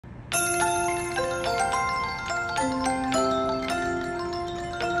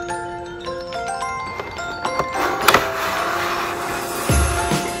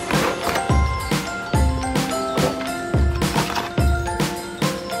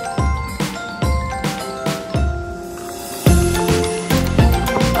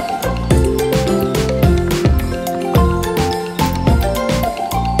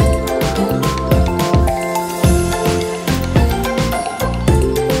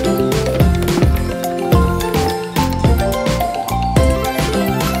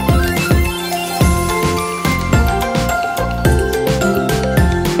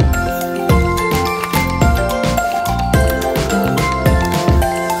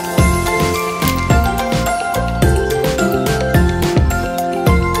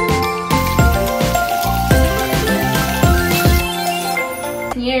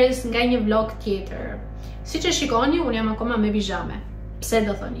vlog tjetër. Siç e shikoni, unë jam akoma me pijame. Pse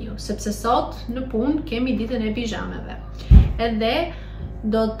do thoni ju? Sepse sot në punë kemi ditën e pijameve. Edhe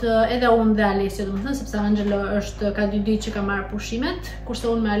unë dhe Alesio, domethënë, sepse Angelo ka 2 ditë që ka marrë pushimet, kurse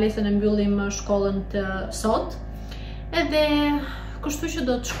unë me Alesio e mbyllim shkollën sot. Edhe kështu që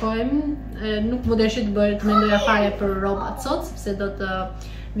do të shkojmë, nuk më deshi të mendoja fare për rrobat sot, sepse do të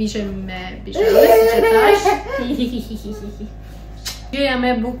vishem me pijame, siç e thash. Gjëja më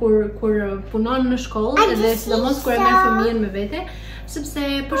e bukur kur punon në shkollë, edhe sidomos kur e merr fëmijën me vete, sepse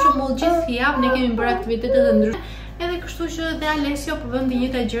për shembull gjithë javën ne kemi bërë aktivitete të ndryshme, edhe kështu që dhe Alesio po bën të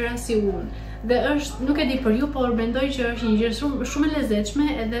njëjta gjëra si unë. Dhe është, nuk e di për ju, por mendoj që është një gjë shumë e lezetshme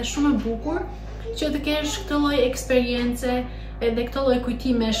edhe shumë e bukur që të kesh këtë lloj eksperiencë edhe këtë lloj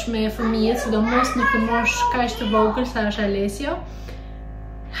kujtimesh me fëmijët, sidomos në këtë moshë kaq të vogël sa është Alesio.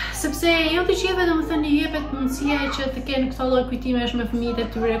 Sepse jo të gjithëve domethënë i jepet mundësia që të kenë këto lloj kujtimesh me fëmijët e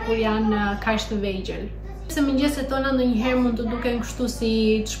tyre kur janë kaq të vegjël. Se mëngjeset tona ndonjëherë mund të duken kështu si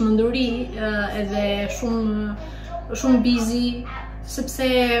çmenduri edhe shumë busy, sepse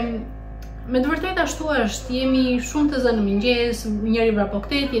me të vërtetë ashtu është, jemi shumë të zënë në mëngjes, njëri vrapo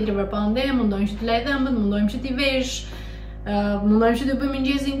këtë, tjetri vrapo ande, mundojmë që të laj dhëmbët, mundojmë që t'i vesh, mundojmë që të bëjmë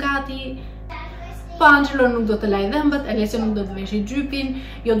mëngjesin gati. Po Angelo nuk do të laj dhëmbët, Alesio nuk do të veshi gjypin,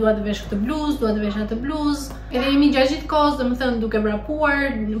 jo dua të vesh këtë bluzë, dua të vesh atë bluzë. Edhe jemi gjatë gjithë kohës, domethënë duke vrapuar,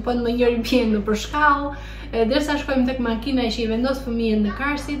 po ndonjëri bjen në përshkallë, derisa shkojmë tek makina që i vendos fëmijën në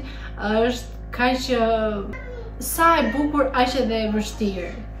karsit, është kaq sa e bukur, aq edhe e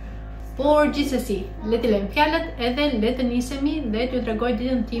vështirë. Por gjithsesi, le të lëm fjalët edhe le të nisemi dhe t'ju tregoj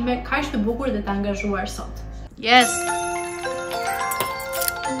ditën time kaq të bukur dhe të angazhuar sot. Yes.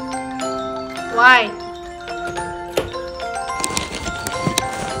 Why?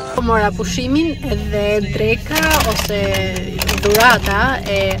 Mora pushimin edhe dreka ose dhurata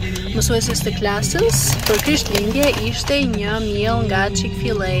e mësueses të klasës për Krishtlindje ishte një miell nga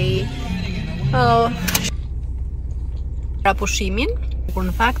Chick-fil-A. Pushimin, kur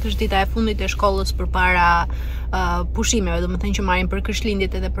në fakt është dita e fundit e shkollës përpara pushimeve, domethënë që marrim për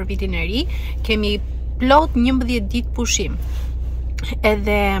Krishtlindjet edhe për vitin e ri, kemi plot 11 ditë pushim.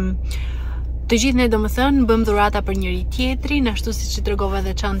 Edhe të gjithë ne domethënë bëm dhurata për njëri tjetrin, ashtu siç i tregova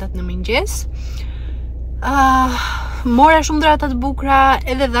edhe çantat në mëngjes. Mora shumë dhurata të bukura,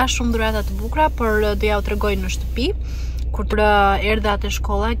 edhe dha shumë dhurata të bukura, por do ja u tregoj në shtëpi. Kur erdha te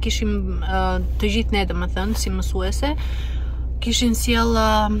shkolla, kishim të gjithë ne domethënë si mësuese, kishin sjell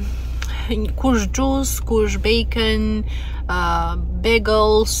kush juice, kush bacon,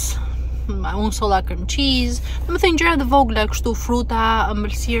 bagels, unë solla cream cheese, domethënë gjëra të vogla kështu, fruta,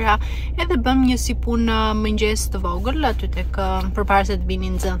 ëmbëlsira, edhe bëm një si punë mëngjes të vogël aty tek përpara se të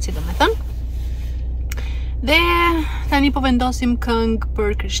vinin nxënësit domethënë. Dhe tani po vendosim këngë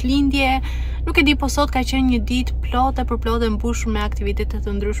për Krishtlindje. Nuk e di, po sot ka qenë një ditë plotë për plotë e mbushur me aktivitete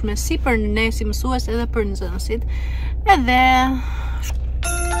të ndryshme si për ne si mësues edhe për nxënësit. Edhe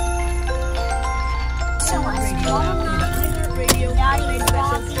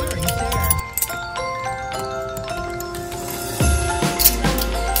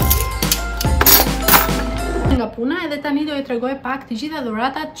nga puna, edhe tani do i tregoj pak të gjitha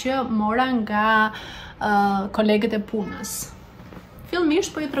dhuratat që mora nga kolegët e punës.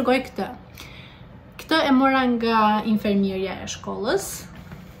 Filmisht po i tregoj këtë. Këtë e mora nga infermierja e shkollës.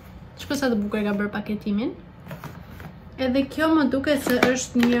 Shikoj sa të bukur ka bërë paketimin. Edhe kjo më duket se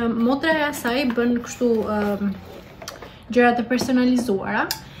është një motra e asaj, bën kështu gjëra të personalizuara.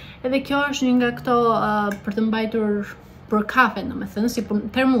 Edhe kjo është një nga këto për të mbajtur për kafe, domethënë, si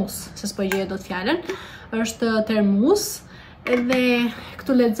termus, se s'po gjej dot fjalën. Është termus, edhe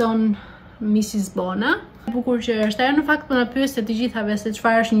këtu lexon Mrs. Bona. Bukur që është, ajo në fakt po na pyeste të gjithave se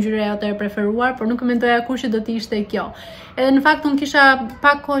çfarë është ngjyra jote e preferuar, por nuk mendoja kush do të ishte kjo. Edhe në fakt unë kisha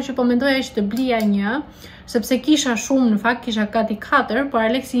pak kohë që po mendoja që të blija një, sepse kisha shumë, në fakt kisha gati 4, por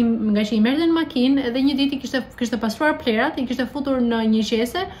Aleksi nga që i merrte në makinë, edhe një ditë kishte pastruar plerat, i kishte futur në një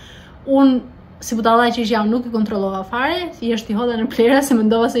qese. Unë si budalla që jam nuk i kontrollova fare, thjesht i hodha në plera se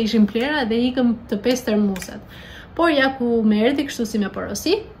mendova se ishin plera dhe ikëm të 5 termuset. Por ja ku më erdhi kështu si me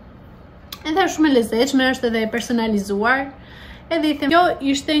porosi. Edhe është shumë e lezetshme, është edhe personalizuar. Edhe i them, kjo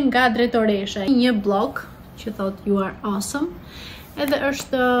ishte nga drejtoresha, një blog që thot you are awesome. Edhe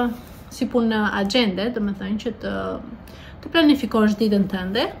është si punë agjende, domethënë që të planifikosh ditën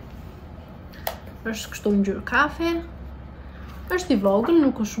tënde. Është kështu ngjyrë kafe. Është i vogël,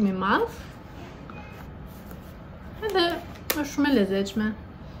 nuk është shumë i madh. Edhe është shumë e lezetshme.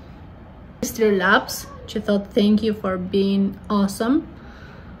 Stirolaps që thot thank you for being awesome.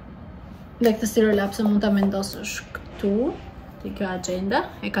 Dhe këtë stirolapsën mund ta vendosësh këtu. Te kjo agenda,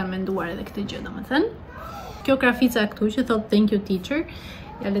 e kanë menduar edhe këtë gjë domethënë. Kjo grafica këtu që thot thank you teacher,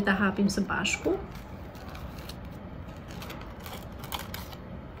 ja le ta hapim së bashku.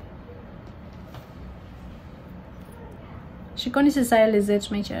 Shikoni se sa e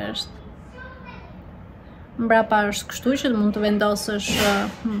lezetshme që është. Mbrapa është kështu që mund të vendosësh,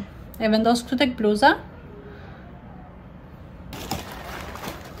 e vendos këtu tek bluza.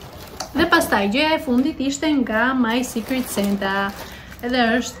 Dhe pastaj gjëja e fundit ishte nga My Secret Santa. Edhe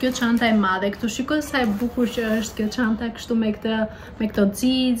është kjo çanta e madhe. Këtu shikoj sa e bukur që është kjo çanta kështu me këto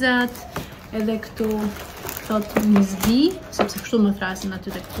xixat. Edhe këtu thot Miss B, sepse kështu më thrasin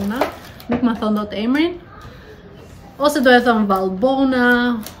aty tek puna. Nuk më thon dot emrin. Ose do e thon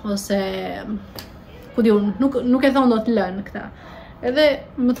Bona, ose ku diun, nuk e thon dot lën këta. Edhe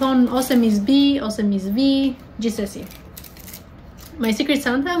më thon ose Miss B, ose Miss V, gjithsesi. My Secret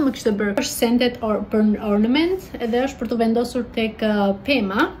Santa më kishte bërë është scented për ornament, edhe është për të vendosur tek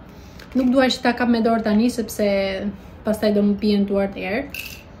pema. Nuk dua që ta kap me dorë tani sepse pastaj do më pijen duart erë.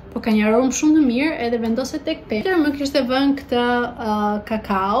 Po ka një aromë shumë të mirë edhe vendoset tek pema. Më kishte vënë këtë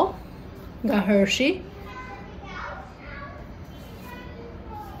kakao nga Hershey.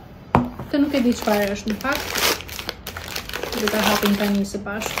 Këtë nuk e di çfarë është në fakt. Do ta hapim tani së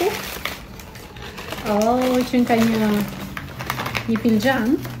bashku. Oh, që ka një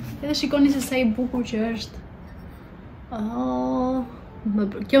filxhan. Edhe shikoni se sa i bukur që është. Oh,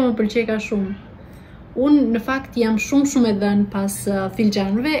 kjo më pëlqej ka shumë. Unë në fakt jam shumë e dhënë pas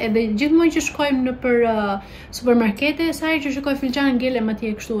filxhanëve, edhe gjithmonë që shkojmë në për supermarkete, sa herë që shikoj filxhan ngelem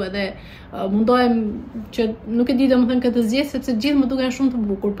atje kështu edhe mundohem që nuk e di domethënë këtë zgjedh sepse gjithë më duken shumë të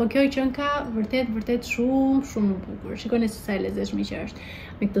bukur, po kjo që ka vërtet shumë bukur. Shikoni se sa e lezetshme që është.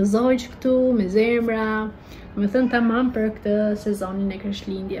 Me këtë zogj këtu, me zemra, domethënë tamam për këtë sezonin e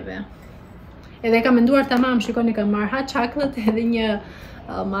Krishtlindjeve. Edhe kam menduar tamam, shikoni kam marrë hot chocolate edhe një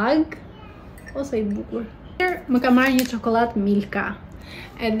mag. Ose i bukur. Më ka marrë një çokoladë Milka.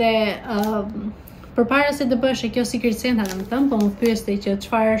 Edhe përpara se të bësh kjo Secret Santa, domethënë, po më pyeste që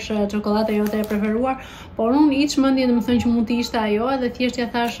çfarë është çokolada jote e preferuar, por unë i çmendje domethënë që mund të ishte ajo, edhe thjesht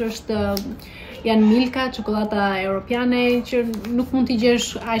ja thash është janë Milka, çokolada europiane që nuk mund t'i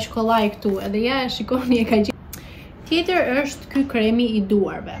gjesh aq kollaj këtu. Edhe ja shikoni e ka gjetur. Tjetër është ky kremi i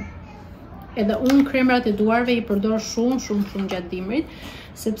duarve. Edhe unë kremrat e duarve i përdor shumë gjatë dimrit,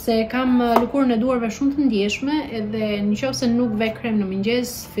 sepse kam lëkurën e duarve shumë të ndjeshme, edhe nëse nuk ve krem në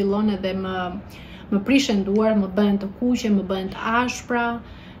mëngjes, fillon edhe më prishen duar, më bëhen të kuqe, më bëhen të ashpra,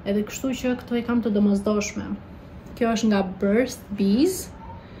 edhe kështu që këto i kam të domosdoshme. Kjo është nga Burst Bees,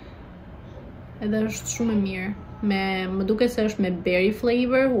 edhe është shumë e mirë. Më duket se është me berry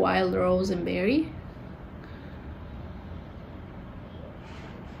flavor, wild rose and berry.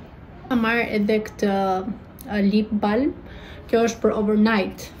 Kam marrë edhe këtë lip balm. Kjo është për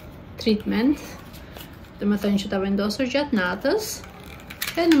overnight treatment. Dhe më thënë që ta vendosër gjatë natës.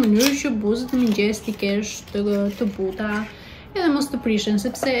 E në mënyrë që buzët në mëngjes t'i kesh të buta. Edhe mos të prishen,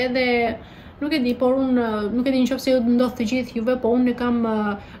 sepse edhe nuk e di, por unë nuk e di nëse ju ndodh të gjithë juve, po unë kam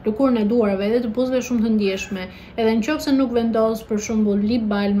lëkurën e duarve edhe të buzëve shumë të ndjeshme. Edhe nëse nuk vendos për shembull lip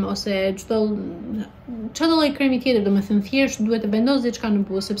balm ose çdo lloj kremi tjetër, domethënë thjesht duhet të vendos diçka në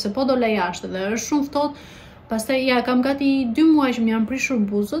buzë, sepse po do la jashtë dhe është shumë ftohtë. Pastaj ja kam gati 2 muaj që më janë prishur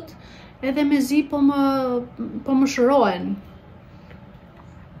buzët, edhe mezi po më shërohen.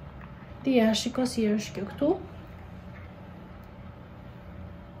 Ti ja shiko si është kjo këtu.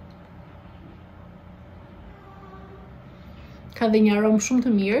 Ka dhe një aromë shumë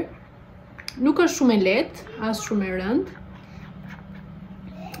të mirë. Nuk është shumë e lehtë, as shumë e rëndë.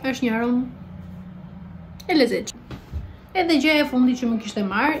 Është një aromë e lezetshme. Edhe gjëja e fundit që më kishte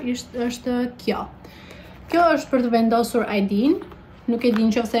marrë është kjo. Kjo është për të vendosur ID-n. Nuk e di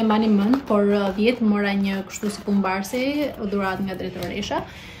nëse e mbani mend, por 10 mora një kështu si pumbarse, dhuratë nga drejtoresha.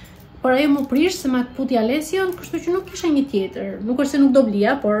 Por ajo më prish se ma puti Alesion, kështu që nuk kisha një tjetër. Nuk është se nuk do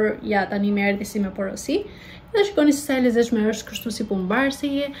blija, por ja tani më erdhi si me porosi. Dhe shikoni se sa e lezetshme është kështu si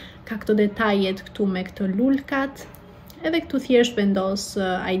pumbarseje, ka këto detajet këtu me këto lulkat. Edhe këtu thjesht vendos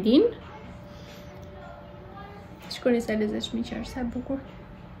ID-n. Shikoni sa e lezetshme që është, sa e bukur.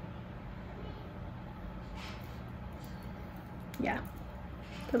 Ja,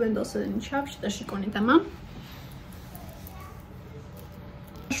 të vendosë edhe një qafë që të shikoni tamam.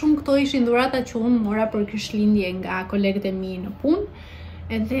 Shumë këto ishin dhurata që unë mora për Krishtlindje nga kolegët e mi në punë.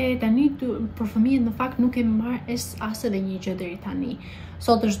 Edhe tani për fëmijët në fakt nuk e marr as edhe një gjë deri tani.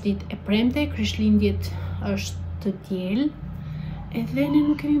 Sot është ditë e premte, Krishtlindjet është të diel, edhe ne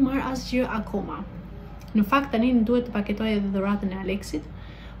nuk kemi marr asgjë akoma. Në fakt tani duhet të paketoj edhe dhuratën e Aleksit,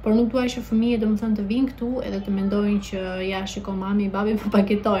 por nuk dua që fëmijët domethënë të vinë këtu edhe të mendojnë që ja shiko mami, babi po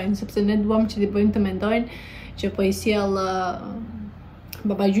paketojnë, sepse ne duam që t'i bëjmë të mendojnë që po i sjell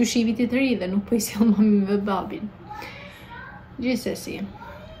babagjyshi i vitit të ri dhe nuk po i sjell mamin dhe babin. Gjithsesi,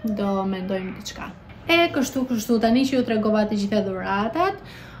 do mendojmë diçka. E kështu tani që ju tregova të gjitha dhuratat,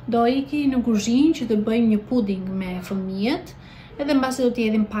 do iki në kuzhinë që të bëjmë një puding me fëmijët. Edhe mbasi do t'i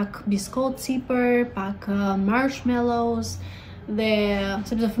hedhim pak biskot sipër, pak marshmallows dhe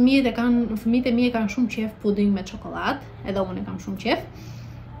sepse fëmijët e mi e kanë shumë qef puding me çokoladë, edhe unë e kam shumë qef.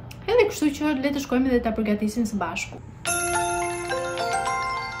 Edhe kështu që le të shkojmë dhe ta përgatisim së bashku.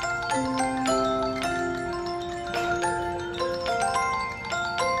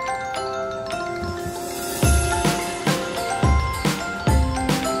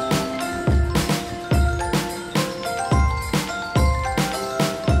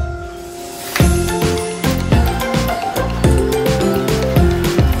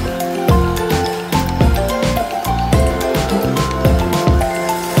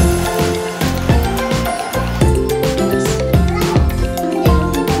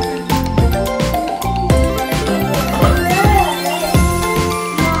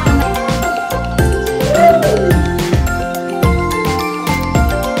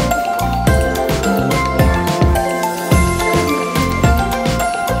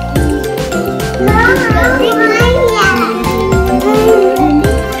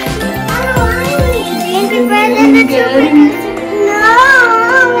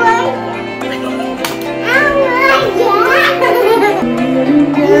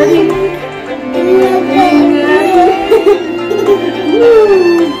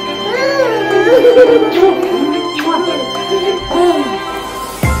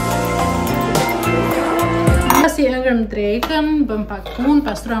 Pasi ëngrëm drekën, bëm pak punë,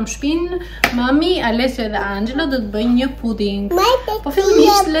 pastruam shtëpinë, mami, Alessio dhe Angelo do të bëjnë një puding. Po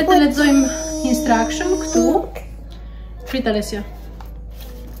fillimisht le të lexojmë instruction këtu. Prit Alessio.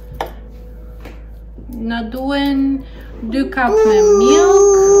 Na duhen 2 kap me milk.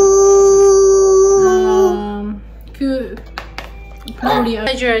 Ky pluri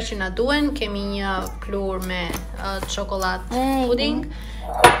është gjëra që na duhen, kemi një plur me çokoladë puding.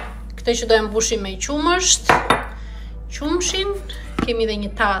 Këtë që do e mbushim me qumshin, kemi dhe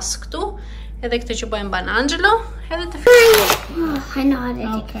një tas këtu, edhe këtë që bëjmë ban Angelo, edhe të I know how to do it.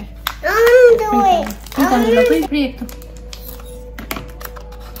 Okay. I'm doing it. Këtë Angelo, prije këtu.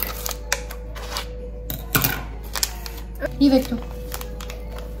 Ive këtu.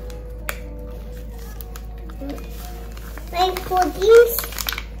 Make puddings.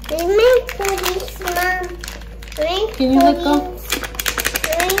 We make puddings, Mom. Make Can you let go?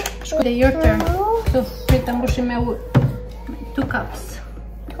 puddings. Your turn. Këtu, prit të mbushim me 2 cups.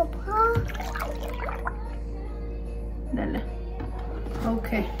 Dale.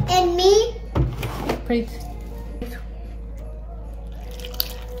 Okay. And me? Prit.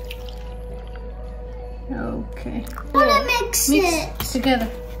 Okay. I want to mix it. Mix together.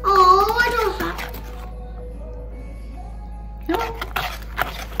 Oh, I don't have. No.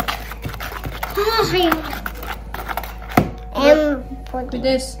 With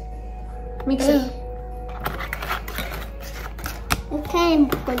this. Mix it. Okay,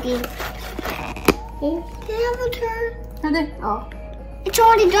 pudding. Can I have a turn? Hadi. Oh. It's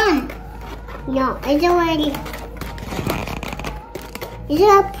already done. No, it's already. It's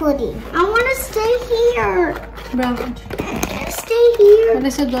a pudding. I want to stay here. Bravo. Stay here.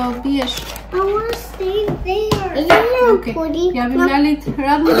 Alessio do biesh. I want to stay there. Is it a Okay. pudding? Javim Lalit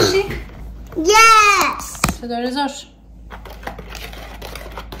radhën tash? Yes. Se do rezosh.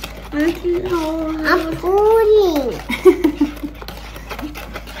 A pudding.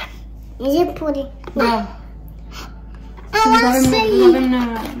 Is it pudding? Bravo. I want to stay Do here. vëm në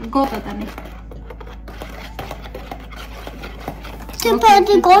gota tani. Super,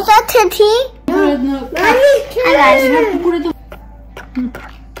 the goes out to tea. Buret në Mommy, I have to put it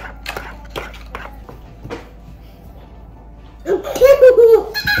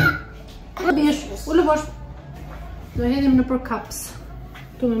biesh. Ulle bosh. Do hedhim në për cups.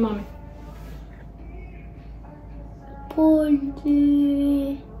 Tu me mami.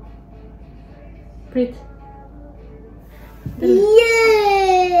 Pudding. Prit.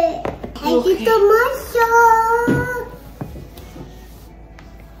 Yay! Thank you so much, sir.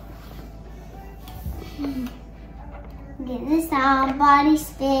 This is somebody's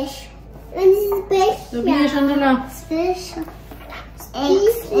fish. And this is fish. Do biesh Angela. Fish.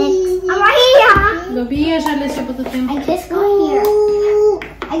 Eggs. I'm right here. Do biesh Alessio po të them. I just got here.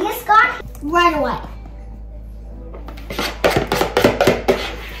 I just got right away.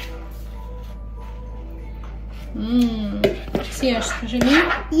 Si është i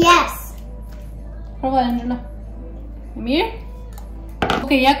mirë? Yes. Prova Angela. I mirë?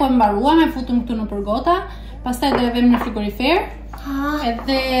 Okej, ja ku e mbaruam, e futëm këtu në përgota, pastaj do e vëmë në frigorifer.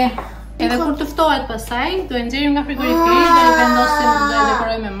 Edhe kur të ftohet pastaj, do e nxjerrim nga frigoriferi, do e vendosim, do e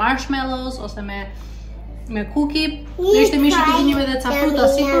dekorojmë me marshmallows ose me cookie. Do ishte mirë që të kemi edhe ca fruta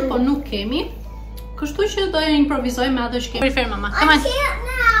sipër, po nuk kemi. Kështu që do e improvizojmë me ato që kemi. Frigorifer mama. Come on. I can't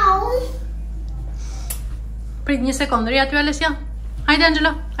now. Prit një sekondë, ri aty Alessia. Hajde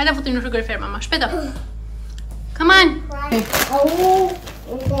Angelo, hajde futim në frigorifer mama, shpejto. Come on. Oh.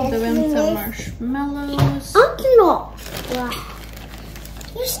 Do vëmë ca marshmallows. Angelo.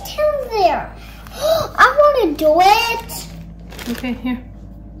 You're still there. I want to do it. Okay, here.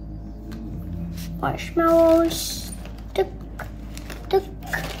 Marshmallows. Tuk, tuk.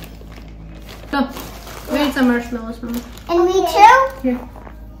 So, where's the marshmallows, mama? And me too? Here.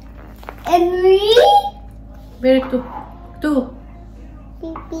 And me? Bere këtu. Këtu.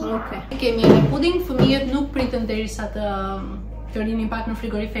 Okay. Kemi edhe puding, fëmijët nuk pritën derisa të rinin pak në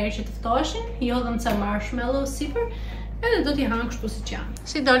frigorifer që të ftoheshin. I hodhëm ca marshmallows sipër, edhe do t'i hanë kështu siç janë.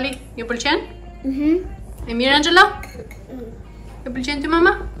 Si doli? Ju pëlqen? E mirë Angelo? Ju pëlqen ty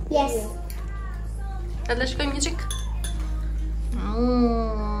mama? Yes. Ta le shkojmë një çik.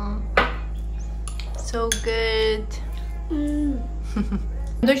 So good.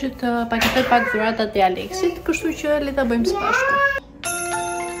 Mendoj që të paketoj pak dhuratat e Aleksit, kështu që le ta bëjmë së bashku.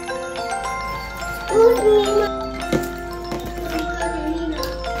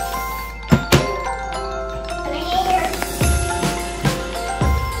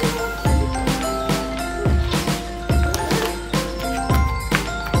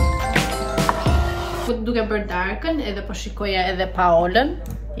 Duke bërë darkën, edhe po shikoja edhe Paolën,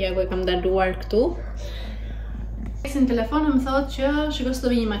 ja ku e kam ndaluar këtu. Në telefon më thotë që shiko se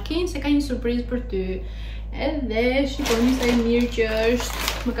do vi një makinë, se ka një surprizë për ty. Edhe shikoni sa e mirë që është,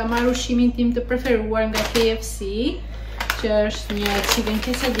 më ka marrë ushqimin tim të preferuar nga KFC, që është një chicken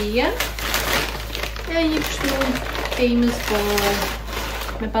quesadilla. Edhe një kështu famous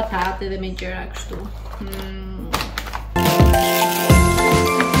bowl me patate dhe me gjëra kështu.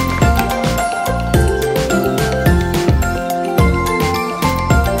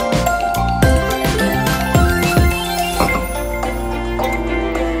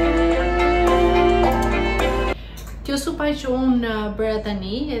 Supa që unë bëra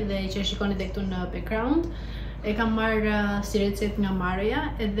tani edhe që shikoni dhe këtu në background e kam marrë si recetë nga Marja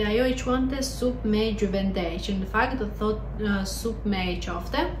edhe ajo i quante sup me gjuvendej që në fakt do thot sup me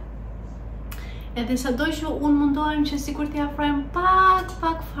qofte edhe sado që unë mundohem që sikur t'i afrojmë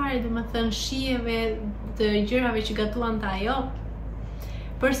pak fare do më thënë shijeve të gjërave që gatuan të ajo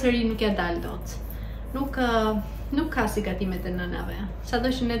përsëri nuk ja dal dot nuk ka si gatimet e nënave. Sado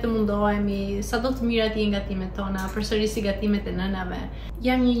që ne të mundohemi, sado të mirat jenë gatimet tona, përsëri si gatimet e nënave.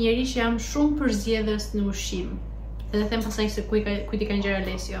 Jam një njeri që jam shumë për zgjedhjes në ushqim. Edhe them pasaj se kujt i ka ngjarë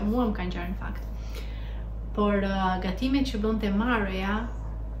Alessia, mua më ka ngjarë në fakt. Por gatimet që bënte Marja,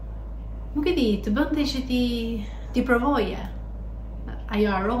 nuk e di, të bënte që ti provoje.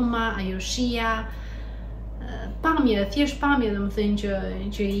 Ajo aroma, ajo shija, pamje, thjesht pamje domethënë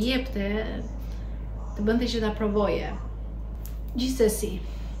që i jepte të bënte që ta provoje. Gjithsesi,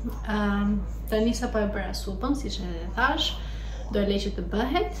 tani sa po e bëra supën, siç e thash, do e lej që të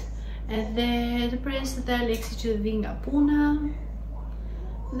bëhet, edhe të preset e Aleksi që të vi nga puna,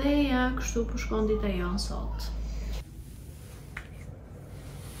 dhe ja, kështu po shkon dita jonë sot.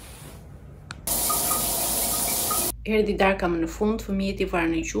 Erdhi darka më në fund, fëmijët i vara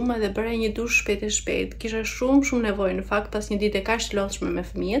në gjumë dhe bëra një dush shpejt. Kisha shumë nevojë në fakt pas një dite kaq të lodhshme me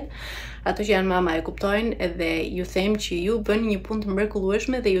fëmijët. Ato që janë mama e kuptojnë edhe ju them që ju bëni një punë të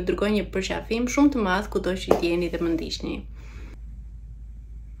mrekullueshme dhe ju dërgoj një përqafim shumë të madh kudo që jeni dhe më ndiqni.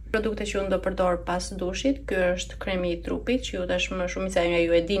 Produkte që unë do përdor pas dushit, ky është kremi i trupit, që ju tashmë shumica nga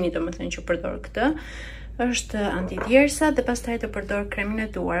ju e dini domethënë që përdor këtë. Është antidjersa dhe pastaj të përdor kremin e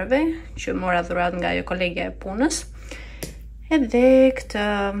duarve që mora dhuratë nga ajo kolegja e punës. Edhe këtë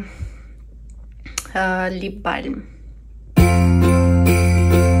lip balm.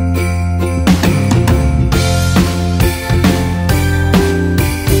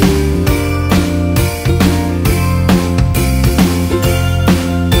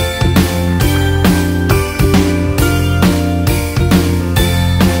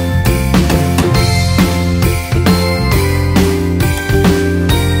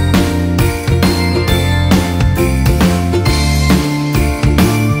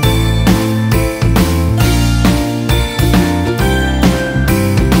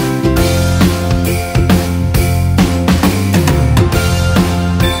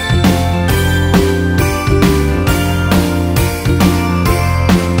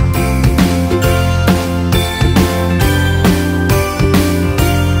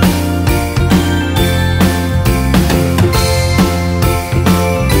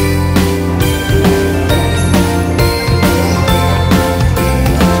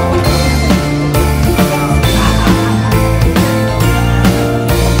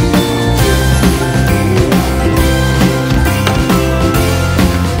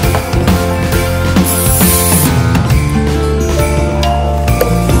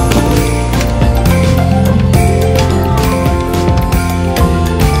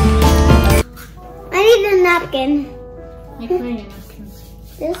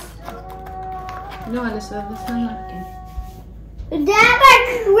 This? No, Alyssa, that's not napkin. Dad, I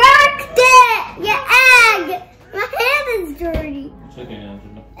cracked it! Your egg! My hand is dirty. It's okay,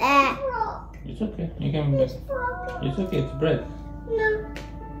 Angela. It's okay. You can. It's okay. It's bread. No.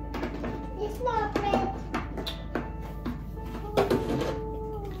 It's not bread.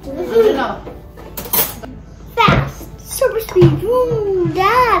 Angela. Fast! Super speed! Ooh,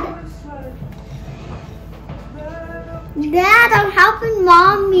 Dad! Dad, I'm helping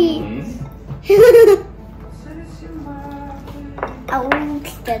Mommy. I want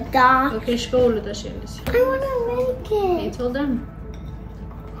the dog. Okay, skål då, Kjellis. I want to make it. It's all done.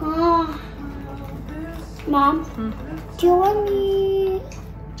 Oh. Mom, do you want me?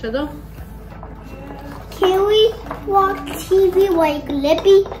 Så då? Can we watch TV like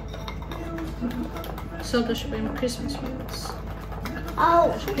Lippy? Så då köper vi Christmas meals.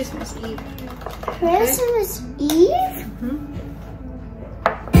 Oh, Christmas Eve. Christmas Eve?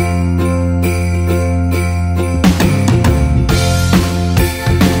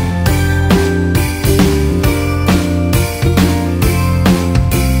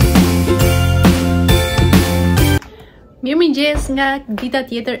 Mirëmëngjes nga dita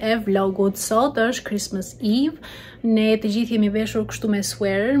tjetër e vlogut. Sot është Christmas Eve. Ne të gjithë jemi veshur kështu me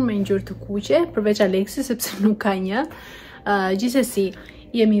sweater, me ngjyrë të kuqe, përveç Alexi sepse nuk ka një. Gjithsesi,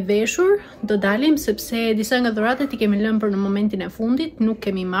 jemi veshur, do dalim sepse disa nga dhuratat i kemi lënë për në momentin e fundit, nuk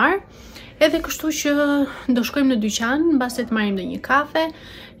kemi marr. Edhe kështu që do shkojmë në dyqan, mbasi të marrim ndonjë kafe,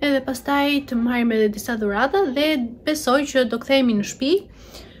 edhe pastaj të marrim edhe disa dhurata dhe besoj që do kthehemi në shtëpi.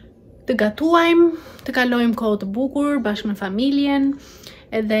 Të gatuajmë, të kalojmë kohë të bukur bashkë me familjen,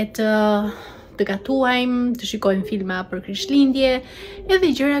 edhe të gatuajmë, të shikojmë filma për Krishtlindje, edhe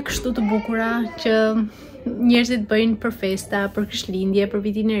gjëra kështu të bukura që njerëzit bëjnë për festa, për Krishtlindje, për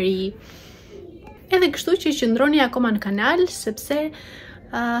vitin e ri. Edhe kështu që qëndroni akoma në kanal, sepse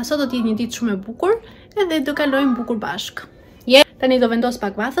sot do të jetë një ditë shumë e bukur, edhe do kalojmë bukur bashkë. Tani do vendos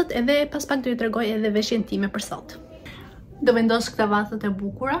pak vathët, edhe pas pak do ju tregoj edhe veshjen time për sot. Do vendos këta vathët e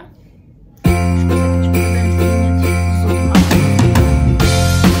bukura.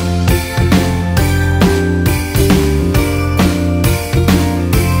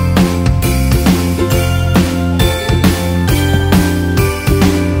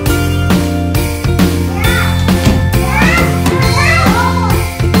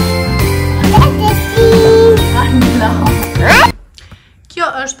 Kjo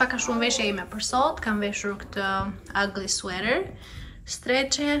është pak a shumë veshja ime për sot. Kam veshur këtë ugly sweater,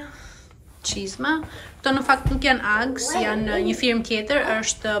 streçe, çizma. Këto në fakt nuk janë Uggs, janë një firmë tjetër,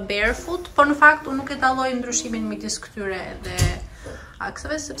 është Barefoot, por në fakt unë nuk e dalloj ndryshimin midis këtyre dhe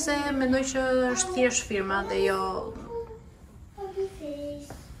Uggsave sepse mendoj që është thjesht firma dhe jo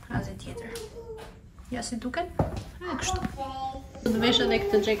asgjë tjetër. Ja si duken? E kështu. Do të vesh edhe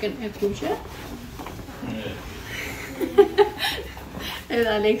këtë xheken e kuqe. Edhe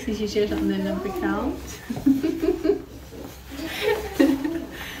Alexi që qesh atë në background.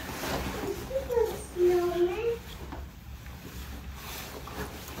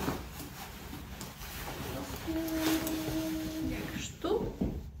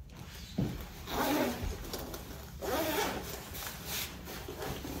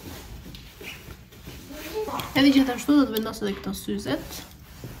 Edhe gjithashtu do të vendos edhe këto syzet.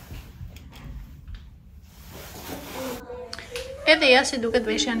 Edhe ja si duket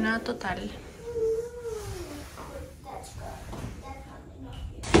veshja në total.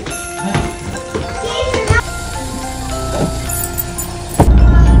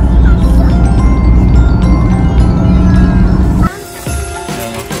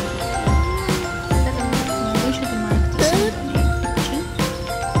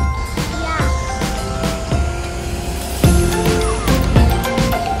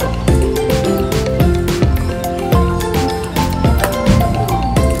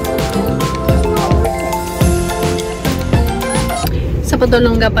 Po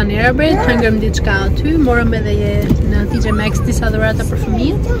dolëm nga Panera Bread, hëngrëm diçka aty, morëm edhe në TJ Maxx disa dhurata për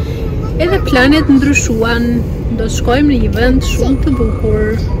fëmijët. Edhe planet ndryshuan, do të shkojmë në një vend shumë të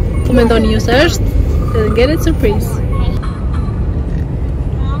bukur. Ku mendoni ju se është? Edhe ngjelet surprizë.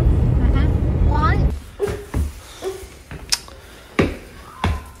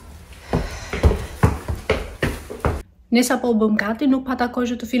 Ne sapo u bëm gati, nuk pata kohë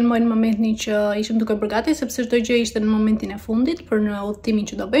që të filmoj në momentin që ishim duke bërë gati, sepse çdo gjë ishte në momentin e fundit për në udhëtimin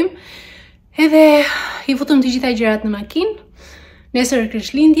që do bëjmë. Edhe i futëm të gjitha gjërat në makinë. Nesër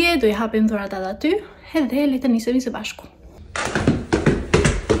Krishtlindje, do i hapim dhuratat aty, edhe le të nisemi së bashku.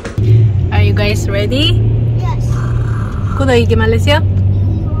 Are you guys ready? Yes. Ku do ikim, Alessia?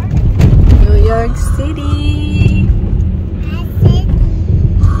 New York City.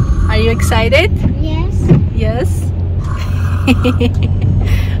 excited? Yes. Yes.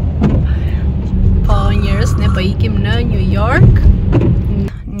 Po njerëz, ne po ikim në New York,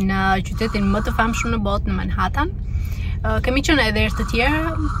 në qytetin më të famshëm në botë, në Manhattan. Kemi qenë edhe herë të tjera,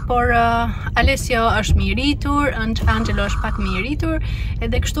 por Alessio është më i rritur, Angelo është pak më i rritur,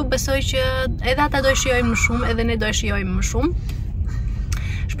 edhe kështu besoj që edhe ata do e shijojmë më shumë, edhe ne do e shijojmë më shumë.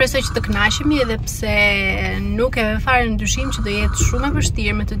 Shpresoj që të kënaqemi, edhe pse nuk e fare në dyshim që do jetë shumë e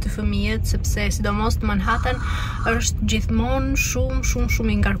vështirë me të dy fëmijët, sepse sidomos në Manhattan është gjithmonë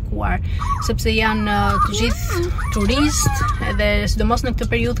shumë i ngarkuar, sepse janë të gjithë turist, edhe sidomos në këtë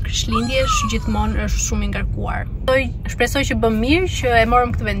periudhë krishtlindjesh gjithmonë është shumë i ngarkuar. Shpresoj që bëm mirë që e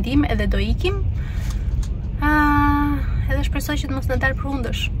morëm këtë vendim edhe do ikim. Edhe shpresoj që të mos na dalë për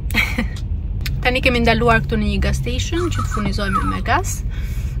hundësh. Tani kemi ndaluar këtu në një gas station që të furnizojmë me gas.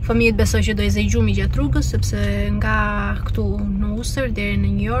 Fëmijët besoj që do i zëgjumi gjatë rrugës, sepse nga këtu në Usër deri në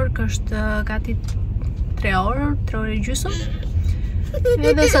New York është gati 3 orë e gjysmë.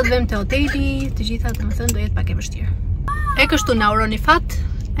 Edhe sa të vëmë te hoteli, të gjitha domethënë do jetë pak e vështirë. E kështu na uroni fat,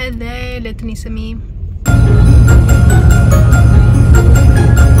 edhe le të nisemi.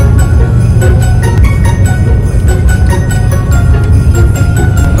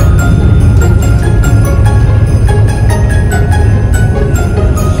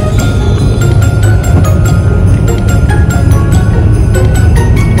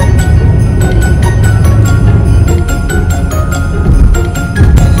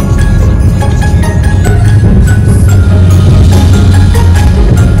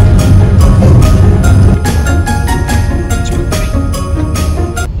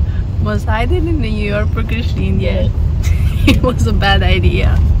 For Krishtlindje. It was a bad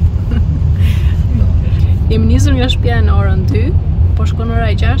idea. Jemi nisur nga shtëpia në orën 2, po shkon ora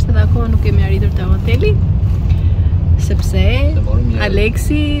e 6 dhe akoma nuk kemi arritur te hoteli, sepse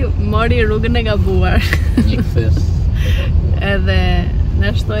Aleksi mori rrugën e gabuar. Edhe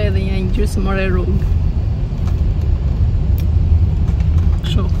na shtoi edhe një gjysmë ore rrugë.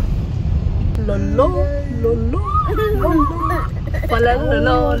 Kështu. Lolo, lolo, lolo. La la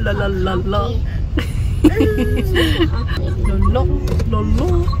la la la la. Lolo, lolo,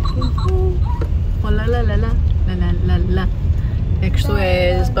 la la la la la la la. E kështu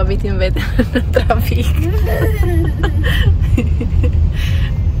e zbavitin vetë në trafik.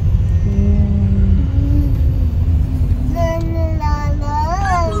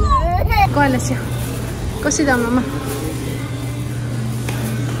 Go Alessio, go sit down, mama.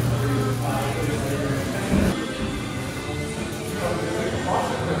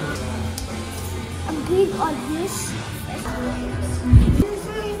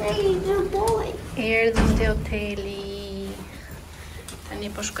 Erdhëm te hoteli. Tani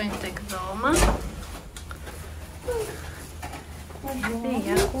po shkojmë tek dhoma. Dhe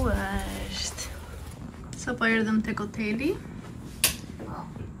ja ku është. Sa po erdhëm tek hoteli.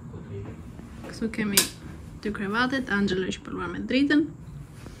 Këtu kemi 2 krevatet, Angelo është pëlluar me dritën.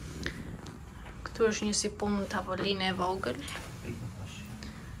 Këtu është një si punë tavoline e vogël.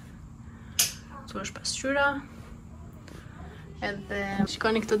 Këtu është pasqyra. Edhe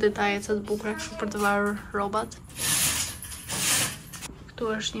shikoni këto detajet sa të bukura kështu për të varur rrobat.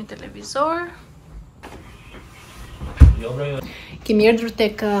 Këtu është një televizor. Kemi erdhur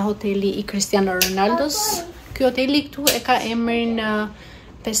tek hoteli i Cristiano Ronaldos. Ky hoteli këtu e ka emrin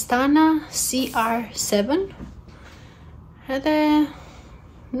Pestana CR7. Edhe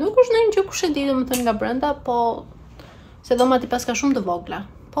nuk është ndonjë gjë kush e di domethënë nga brenda, po se dhomat i pas ka shumë të vogla.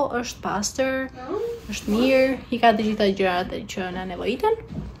 Po është pastër, është mirë, i ka të gjitha gjërat që na nevojiten.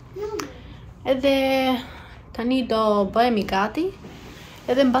 Edhe tani do bëhemi gati,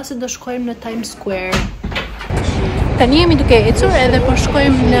 edhe mbasi do shkojmë në Times Square. Tani jemi duke ecur edhe po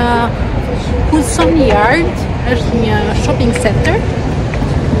shkojmë në Hudson Yard, është një shopping center.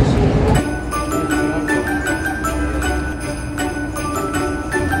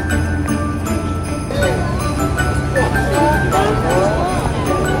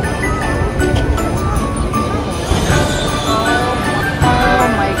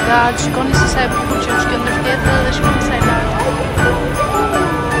 Shikoni se sa e bukur që është kjo ndërtjetë dhe shikoni sa e lartë.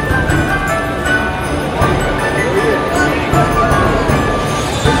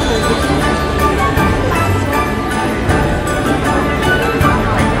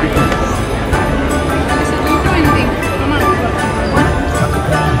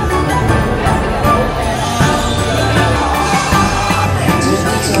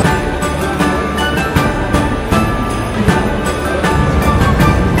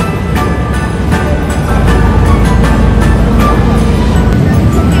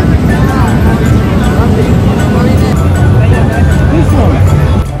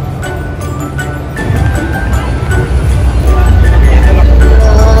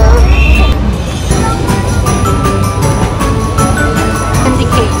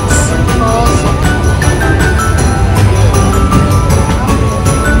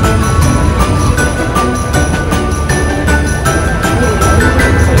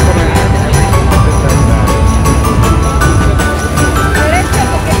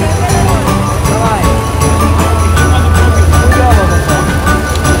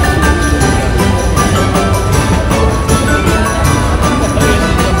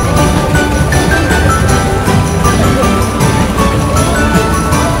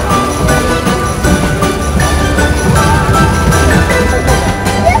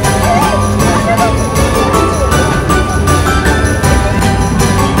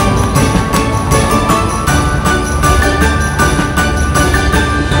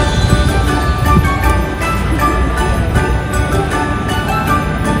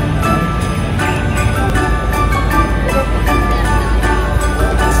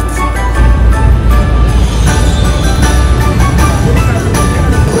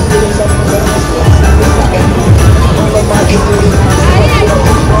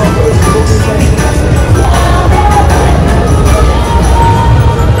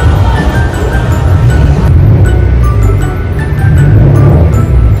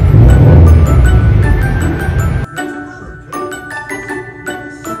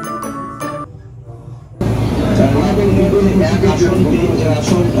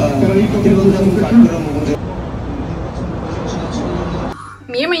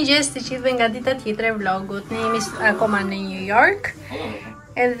 Mirë mëngjes të gjithëve nga dita tjetër e vlogut. Ne jemi akoma në New York.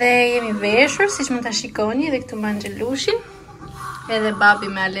 Edhe jemi veshur, siç mund ta shikoni, edhe këtu mban xhelushin. Edhe babi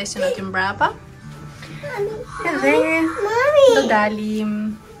me Alesin aty mbrapa. Edhe do dalim.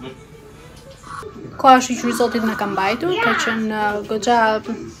 Koha shoqëri Zotit na ka mbajtur, ka qenë goxha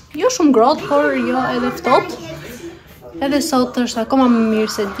jo shumë ngrohtë, por jo edhe ftohtë. Edhe sot është akoma më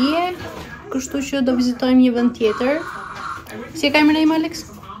mirë se dje, kështu që do vizitojmë një vend tjetër. Si e ka emrin im, Alex?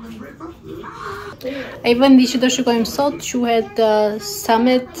 Ai vendi që do shikojmë sot quhet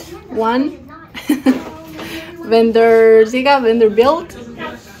Summit 1. Vanderbilt.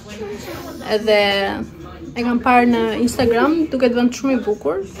 Edhe e kam parë në Instagram, duket vend shumë i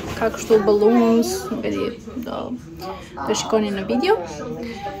bukur. Ka kështu balloons, nuk e di, do shikoni në video.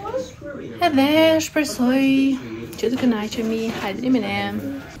 Edhe shpresoj që të kënaqemi. Hajde me ne.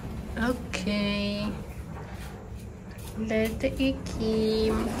 Okej. Le të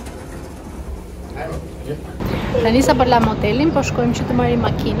ikim. Tani sa për la motelin, po shkojmë që të marrim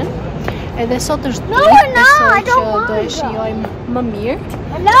makinën. Edhe sot është ditë, besoj që do e shijojmë më mirë.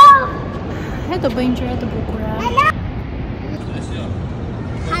 E do bëjmë gjëra të bukura.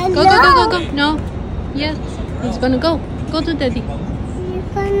 Go. No. Yes. It's gonna go. Go to daddy.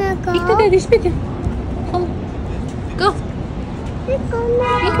 Ik to daddy, spitje. Go.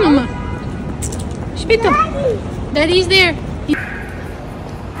 Ik mama. Spitje. Daddy's there.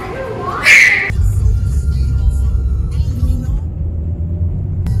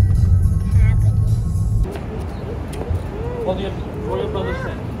 What do your brother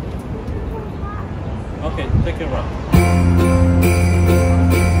say? Okay, take it around.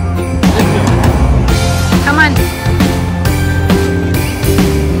 Come on.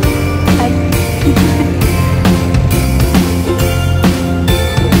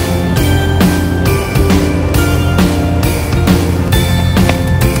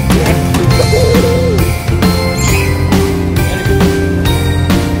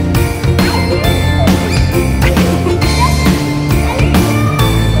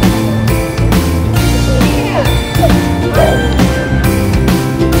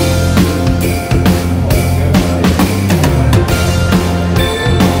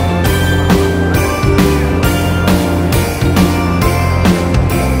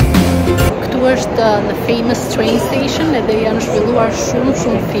 The famous train station, edhe janë zhvilluar shumë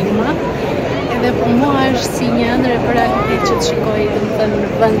filma. Edhe për mua është si një ëndër e paraqitur që të shikoj domethënë në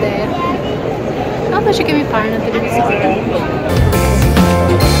vende ato që kemi parë në televizor.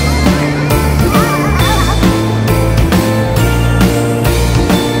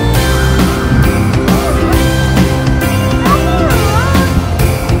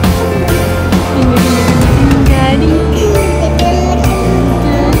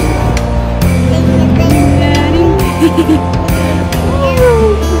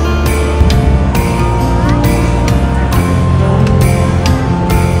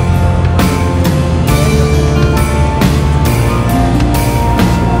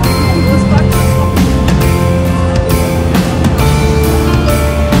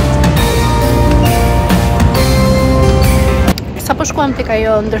 Po shkuam tek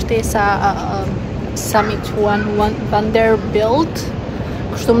ajo ndërtesa Summit 1 Vanderbilt,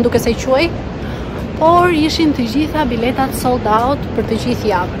 kështu më duke se i quaj, por ishin të gjitha biletat sold out për të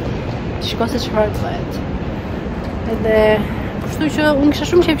gjithë javën. Shiko se çfarë bëhet. Edhe kështu që unë kisha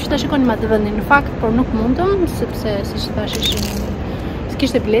shumë qejf që ta shikonim atë vendin në fakt, por nuk mundëm sepse siç thash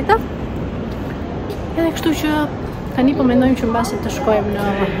s'kishte bileta. Edhe kështu që tani po mendojmë që mbasi të shkojmë në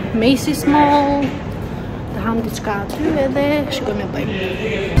Macy's Mall, të ham diçka aty edhe shikojmë e bëjmë.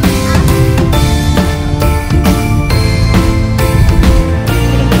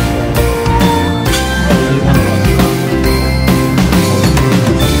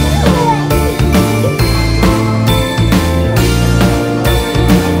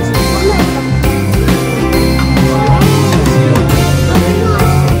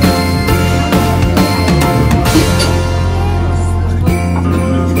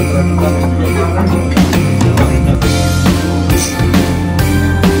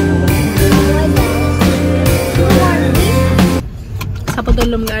 Apo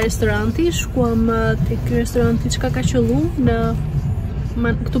dolëm nga restoranti, shkuam te ky restoranti që ka qellu në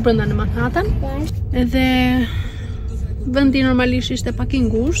këtu brenda në Manhattan. Edhe vendi normalisht ishte pak i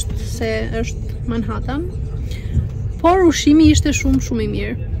ngushtë se është Manhattan, por ushqimi ishte shumë i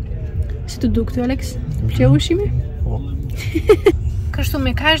mirë. Si të duk ty, Alex? Pëlqeu ushqimi? Po. Kështu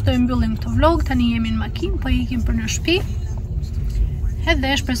me kaq do e mbyllim këtë vlog. Tani jemi në makinë, po ikim për në shtëpi. Edhe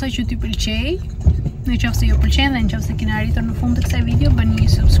shpresoj që t'ju pëlqej. Në qoftë se ju pëlqen dhe në qoftë se keni arritur në fund të kësaj video, bëni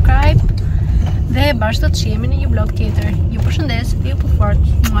një subscribe dhe bashkë të shihemi në një vlog tjetër. Ju përshëndes, ju puth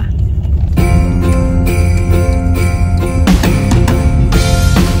fort.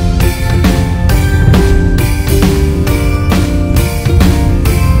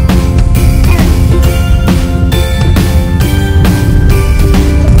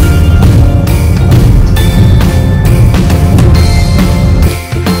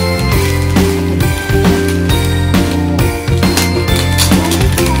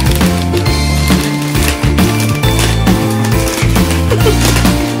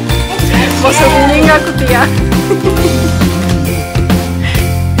 Mos e vini nga kutia.